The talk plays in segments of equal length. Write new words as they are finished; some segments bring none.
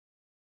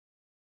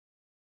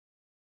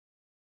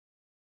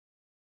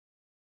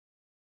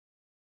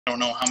don't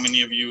know how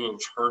many of you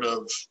have heard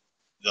of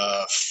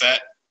the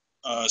Phet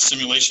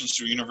Simulations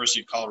through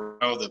University of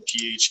Colorado, the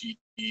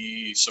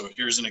PHET. So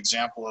here's an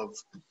example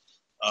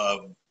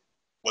of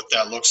what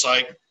that looks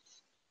like.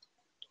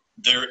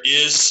 There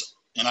is,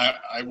 and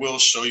I will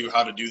show you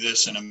how to do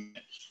this in a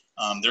minute.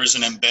 There's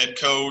an embed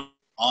code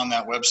on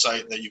that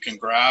website that you can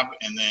grab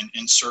and then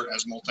insert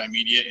as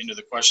multimedia into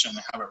the question and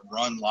have it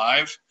run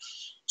live.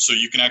 So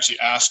you can actually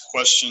ask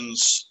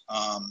questions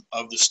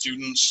of the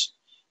students.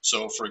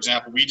 So for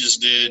example, we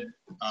just did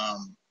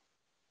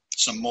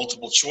some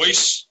multiple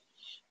choice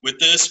with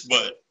this,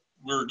 but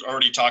we're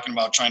already talking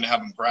about trying to have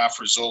them graph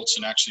results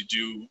and actually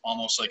do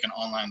almost like an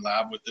online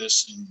lab with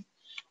this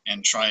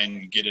and try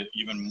and get it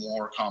even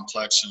more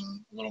complex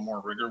and a little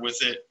more rigor with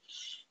it.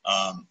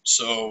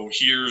 So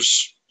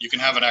here's, you can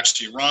have it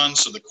actually run.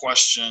 So the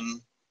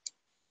question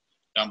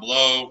down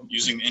below,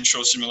 using the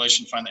intro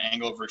simulation, find the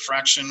angle of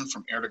refraction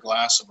from air to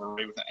glass of a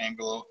ray with an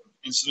angle of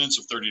incidence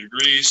of 30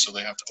 degrees. So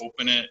they have to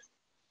open it,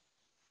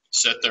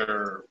 set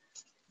their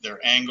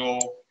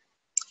angle,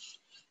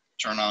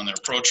 turn on their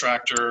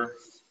protractor,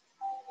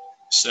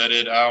 set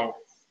it out,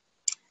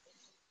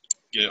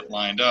 get it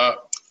lined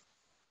up,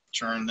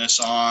 turn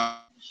this on,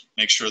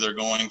 make sure they're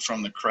going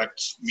from the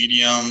correct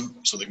medium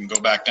so they can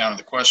go back down to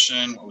the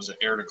question. What was it,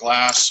 air to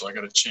glass? So I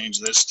got to change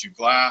this to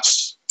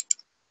glass.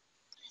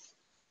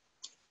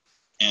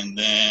 And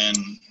then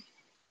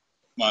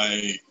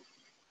my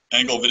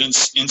angle of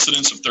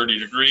incidence of 30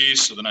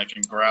 degrees. So then I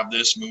can grab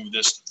this, move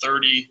this to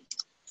 30.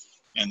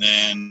 And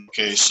then,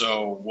 okay,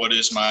 so what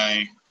is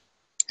my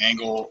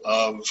angle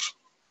of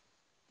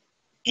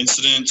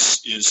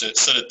incidence is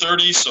set at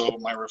 30. So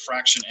my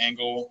refraction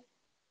angle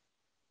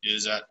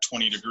is at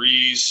 20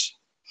 degrees.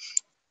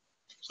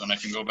 So then I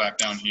can go back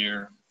down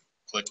here,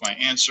 click my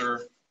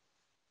answer,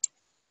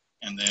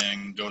 and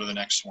then go to the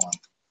next one.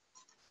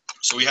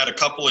 So we had a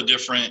couple of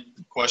different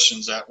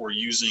questions that were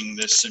using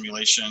this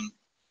simulation.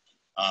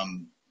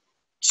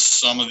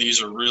 Some of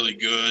these are really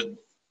good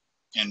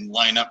and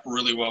line up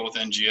really well with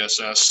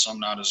NGSS, some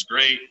not as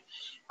great.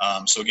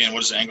 So again,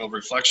 what is the angle of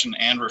reflection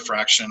and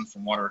refraction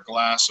from water or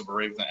glass of a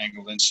ray with an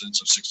angle of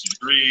incidence of 60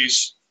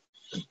 degrees?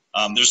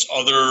 There's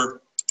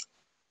other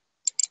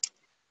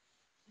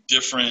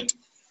different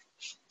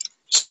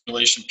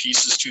simulation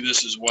pieces to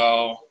this as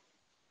well,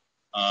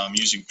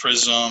 using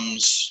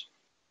prisms.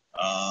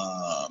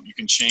 You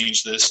can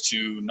change this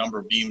to number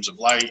of beams of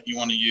light you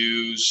want to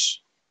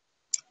use.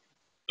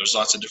 There's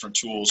lots of different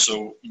tools.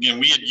 So again,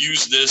 we had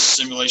used this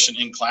simulation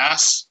in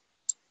class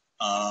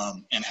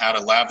and had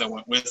a lab that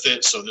went with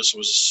it. So this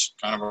was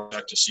kind of a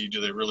check to see, do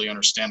they really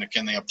understand it?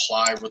 Can they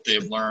apply what they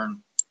have learned?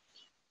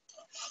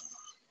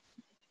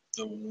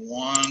 The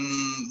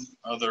one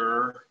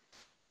other,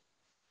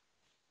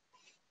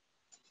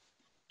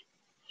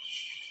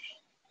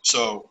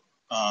 so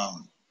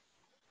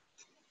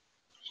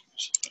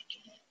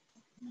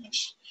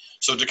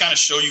to kind of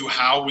show you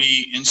how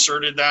we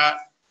inserted that,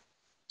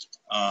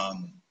 so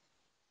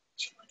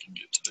I can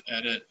get to the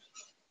edit,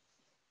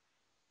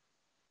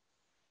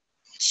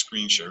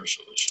 screen share,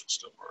 so this should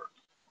still work.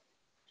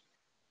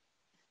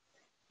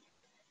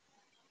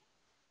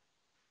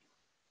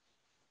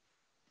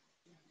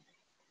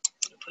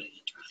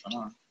 Come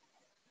on.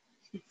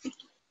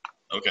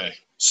 Okay,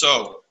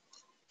 so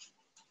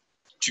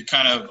to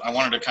kind of, I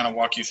wanted to kind of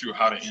walk you through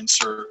how to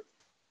insert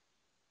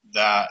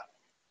that.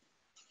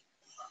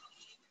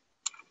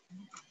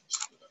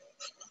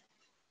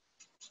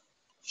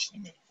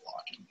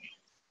 Blocking me.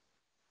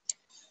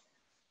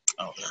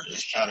 Oh, there it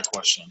is. Add a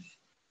question.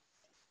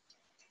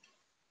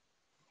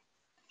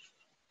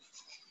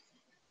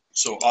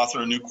 So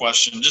author a new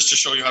question, just to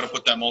show you how to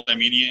put that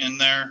multimedia in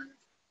there.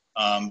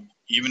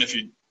 Even if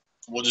you,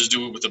 we'll just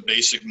do it with a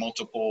basic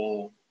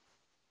multiple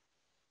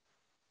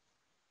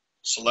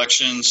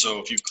selection. So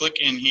if you click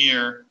in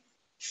here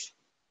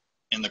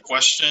in the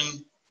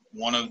question,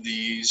 one of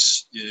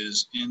these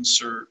is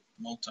insert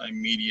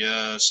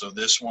multimedia. So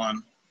this one,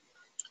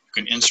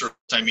 you can insert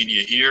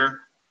multimedia here.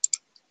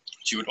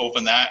 So you would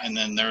open that, and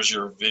then there's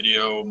your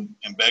video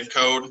embed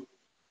code.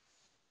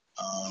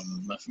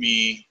 Let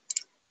me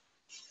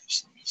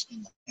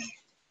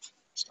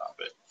stop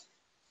it.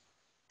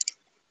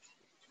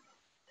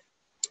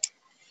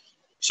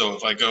 So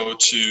if I go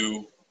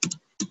to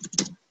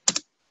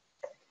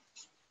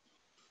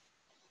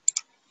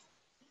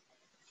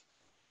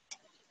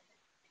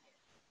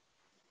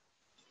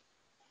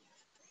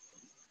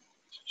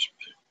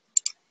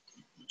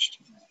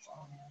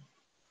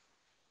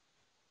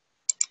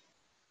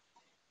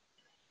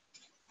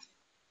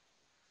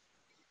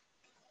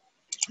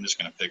I'm just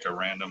going to pick a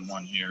random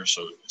one here.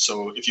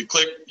 So if you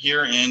click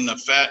here in the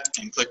Phet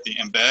and click the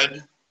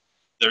embed,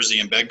 there's the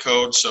embed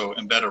code. So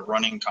embed a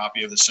running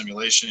copy of the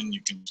simulation.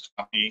 You can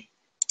copy,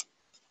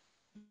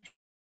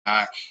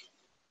 back,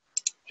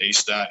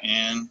 paste that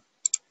in,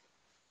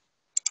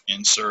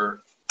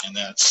 insert, and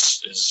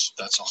that's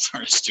all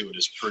there is to it.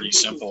 It's pretty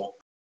simple.